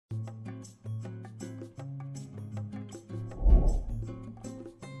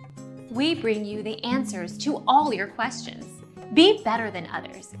we bring you the answers to all your questions. Be better than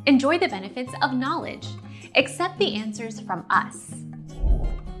others. Enjoy the benefits of knowledge. Accept the answers from us.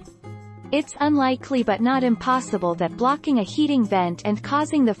 It's unlikely but not impossible that blocking a heating vent and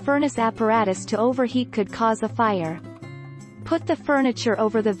causing the furnace apparatus to overheat could cause a fire. Put the furniture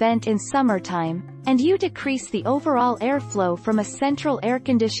over the vent in summertime, and you decrease the overall airflow from a central air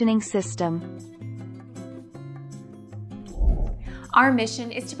conditioning system. Our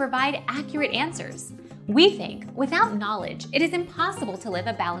mission is to provide accurate answers. We think without knowledge, it is impossible to live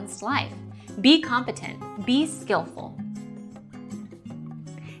a balanced life. Be competent, be skillful.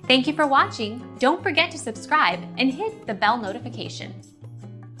 Thank you for watching. Don't forget to subscribe and hit the bell notification.